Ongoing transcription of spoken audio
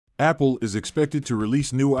Apple is expected to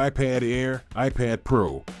release new iPad Air, iPad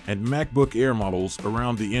Pro, and MacBook Air models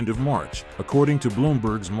around the end of March, according to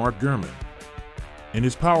Bloomberg's Mark Gurman. In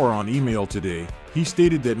his Power on email today, he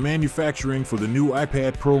stated that manufacturing for the new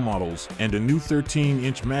iPad Pro models and a new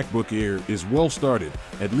 13-inch MacBook Air is well started,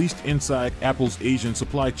 at least inside Apple's Asian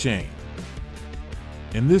supply chain.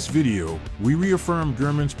 In this video, we reaffirm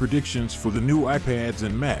Gurman's predictions for the new iPads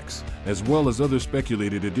and Macs, as well as other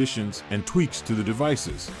speculated additions and tweaks to the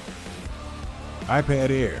devices. iPad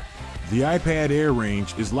Air. The iPad Air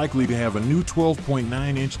range is likely to have a new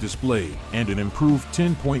 12.9-inch display and an improved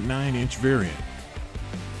 10.9-inch variant.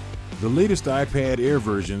 The latest iPad Air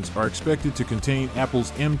versions are expected to contain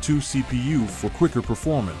Apple's M2 CPU for quicker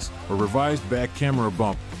performance, a revised back camera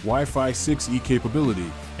bump, Wi-Fi 6E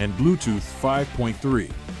capability, and Bluetooth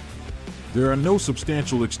 5.3. There are no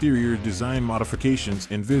substantial exterior design modifications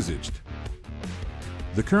envisaged.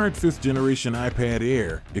 The current 5th-generation iPad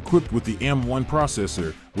Air, equipped with the M1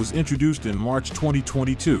 processor, was introduced in March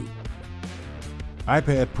 2022.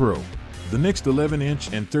 iPad Pro. The next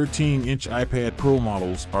 11-inch and 13-inch iPad Pro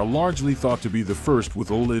models are largely thought to be the first with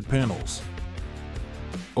OLED panels.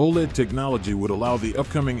 OLED technology would allow the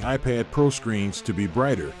upcoming iPad Pro screens to be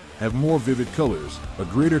brighter, have more vivid colors, a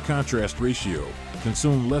greater contrast ratio,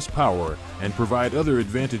 consume less power, and provide other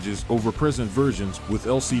advantages over present versions with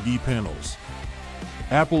LCD panels.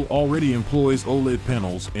 Apple already employs OLED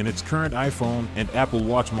panels in its current iPhone and Apple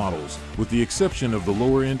Watch models, with the exception of the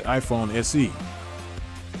lower-end iPhone SE.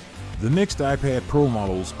 The next iPad Pro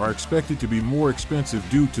models are expected to be more expensive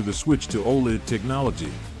due to the switch to OLED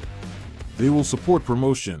technology. They will support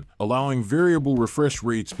ProMotion, allowing variable refresh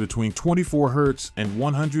rates between 24 Hz and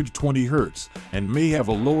 120 Hz, and may have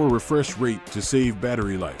a lower refresh rate to save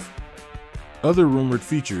battery life. Other rumored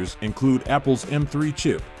features include Apple's M3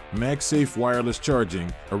 chip, MagSafe wireless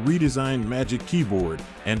charging, a redesigned Magic Keyboard,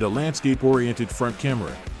 and a landscape-oriented front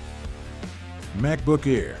camera. MacBook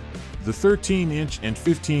Air. The 13-inch and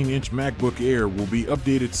 15-inch MacBook Air will be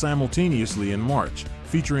updated simultaneously in March,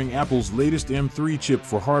 featuring Apple's latest M3 chip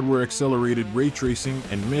for hardware-accelerated ray tracing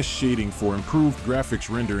and mesh shading for improved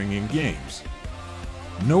graphics rendering in games.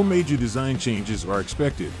 No major design changes are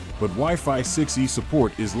expected, but Wi-Fi 6E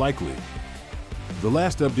support is likely. The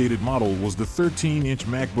last updated model was the 13-inch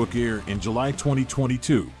MacBook Air in July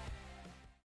 2022.